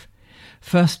his life.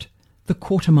 First, the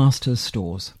quartermaster's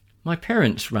stores. My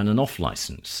parents ran an off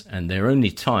licence, and their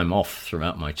only time off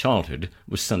throughout my childhood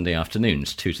was Sunday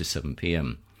afternoons, 2 to 7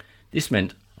 p.m. This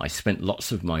meant I spent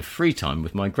lots of my free time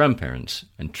with my grandparents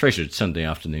and treasured Sunday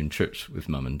afternoon trips with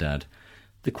Mum and Dad.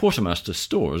 The Quartermaster's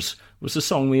Stores was a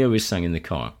song we always sang in the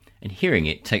car, and hearing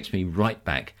it takes me right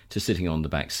back to sitting on the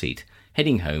back seat,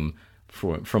 heading home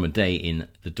from a day in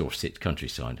the Dorset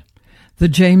countryside. The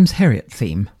James Herriot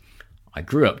theme. I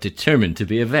grew up determined to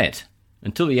be a vet.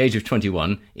 Until the age of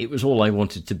 21, it was all I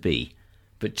wanted to be.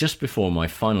 But just before my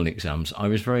final exams, I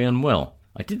was very unwell.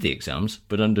 I did the exams,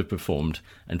 but underperformed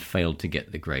and failed to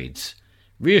get the grades.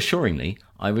 Reassuringly,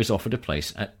 I was offered a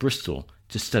place at Bristol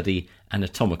to study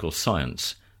anatomical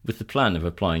science, with the plan of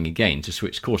applying again to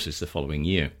switch courses the following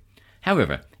year.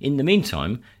 However, in the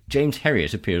meantime, James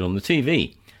Herriot appeared on the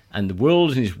TV, and the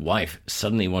world and his wife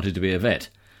suddenly wanted to be a vet.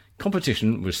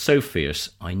 Competition was so fierce,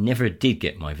 I never did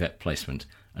get my vet placement,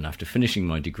 and after finishing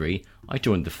my degree, I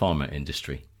joined the pharma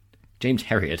industry. James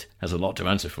Herriot has a lot to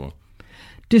answer for.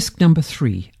 Disc number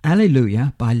 3,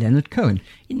 Alleluia by Leonard Cohen.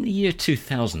 In the year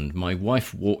 2000, my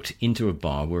wife walked into a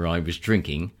bar where I was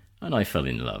drinking, and I fell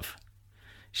in love.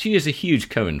 She is a huge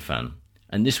Cohen fan,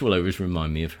 and this will always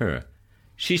remind me of her.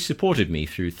 She supported me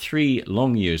through 3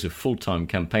 long years of full-time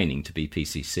campaigning to be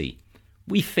PCC.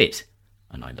 We fit,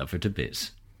 and I love her to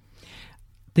bits.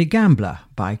 The Gambler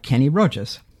by Kenny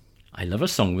Rogers. I love a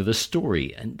song with a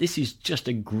story, and this is just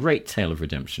a great tale of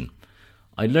redemption.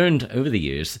 I learned over the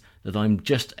years that I'm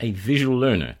just a visual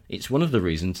learner. It's one of the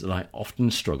reasons that I often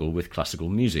struggle with classical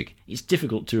music. It's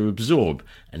difficult to absorb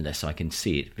unless I can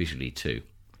see it visually too.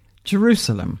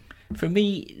 Jerusalem. For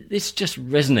me, this just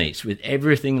resonates with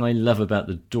everything I love about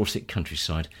the Dorset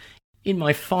countryside. In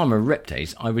my farmer rep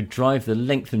days, I would drive the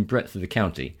length and breadth of the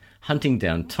county, hunting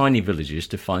down tiny villages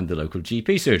to find the local GP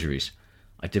surgeries.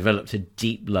 I developed a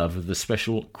deep love of the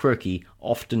special, quirky,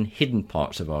 often hidden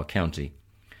parts of our county.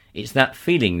 It's that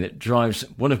feeling that drives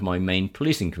one of my main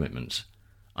policing commitments.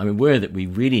 I'm aware that we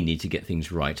really need to get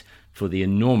things right for the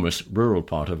enormous rural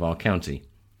part of our county.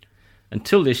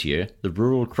 Until this year, the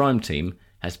rural crime team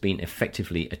has been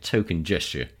effectively a token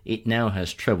gesture. It now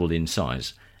has trebled in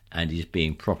size and is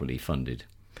being properly funded.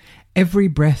 Every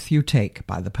Breath You Take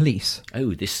by The Police.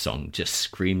 Oh, this song just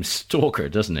screams stalker,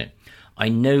 doesn't it? I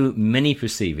know many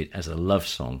perceive it as a love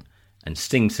song, and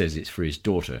Sting says it's for his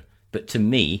daughter, but to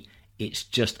me, it's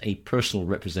just a personal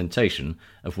representation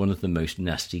of one of the most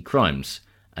nasty crimes,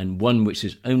 and one which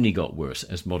has only got worse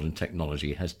as modern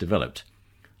technology has developed.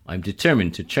 I'm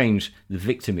determined to change the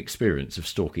victim experience of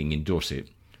stalking in Dorset.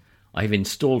 I have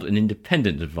installed an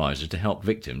independent advisor to help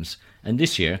victims, and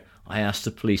this year I asked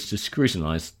the police to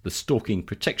scrutinise the stalking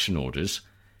protection orders,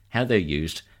 how they're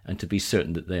used, and to be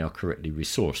certain that they are correctly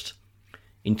resourced.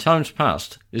 In times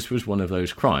past, this was one of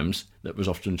those crimes that was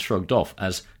often shrugged off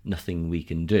as nothing we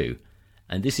can do,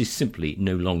 and this is simply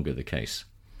no longer the case.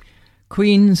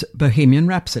 Queen's Bohemian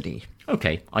Rhapsody.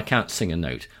 OK, I can't sing a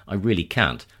note. I really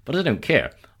can't, but I don't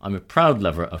care. I'm a proud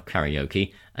lover of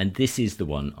karaoke, and this is the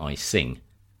one I sing.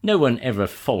 No one ever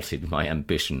faulted my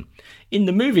ambition. In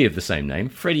the movie of the same name,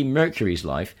 Freddie Mercury's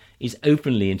life is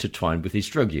openly intertwined with his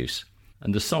drug use,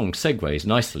 and the song segues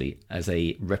nicely as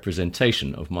a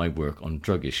representation of my work on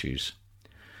drug issues.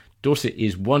 Dorset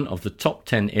is one of the top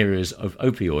 10 areas of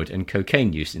opioid and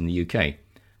cocaine use in the UK.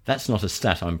 That's not a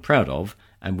stat I'm proud of,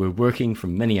 and we're working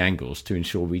from many angles to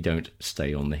ensure we don't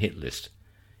stay on the hit list.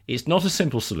 It's not a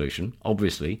simple solution,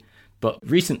 obviously, but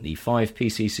recently 5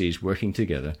 PCCs working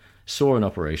together saw an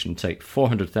operation take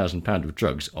 £400,000 of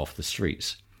drugs off the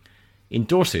streets. In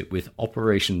Dorset, with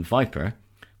Operation Viper,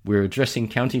 we're addressing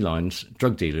county lines,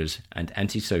 drug dealers and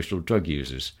antisocial drug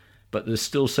users, but there's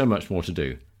still so much more to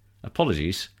do.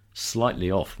 Apologies,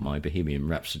 slightly off my Bohemian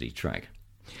Rhapsody track.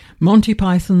 Monty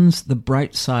Python's The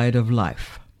Bright Side of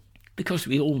Life. Because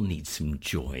we all need some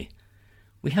joy.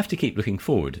 We have to keep looking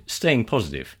forward, staying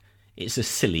positive. It's a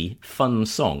silly, fun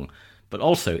song, but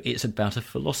also it's about a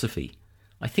philosophy.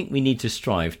 I think we need to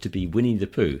strive to be Winnie the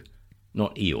Pooh,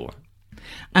 not Eeyore.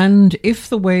 And if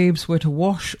the waves were to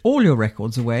wash all your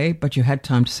records away, but you had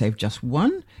time to save just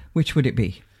one, which would it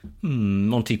be?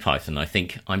 Monty Python, I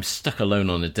think. I'm stuck alone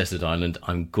on a desert island.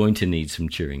 I'm going to need some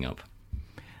cheering up.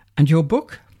 And your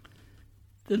book?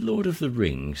 The Lord of the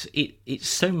Rings. It's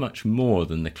so much more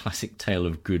than the classic tale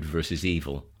of good versus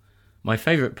evil. My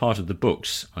favourite part of the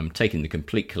books, I'm taking the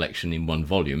complete collection in one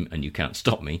volume, and you can't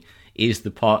stop me, is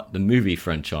the part the movie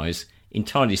franchise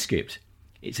entirely skipped.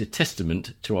 It's a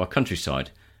testament to our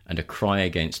countryside and a cry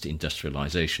against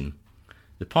industrialisation.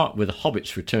 The part where the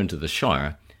hobbits return to the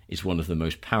Shire is one of the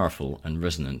most powerful and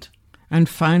resonant. And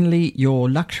finally, your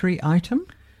luxury item?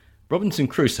 Robinson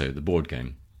Crusoe, the board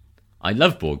game. I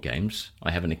love board games.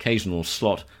 I have an occasional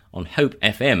slot on Hope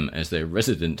FM as their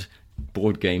resident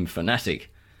board game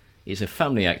fanatic. It's a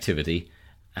family activity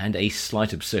and a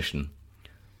slight obsession.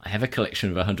 I have a collection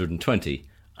of 120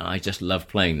 and I just love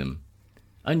playing them.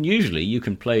 Unusually, you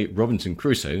can play Robinson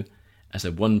Crusoe as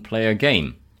a one-player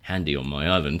game, handy on my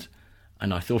island,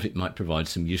 and I thought it might provide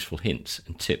some useful hints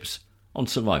and tips on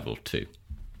survival too.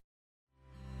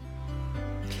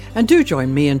 And do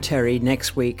join me and Terry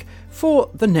next week for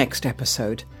the next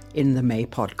episode in the May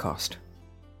podcast.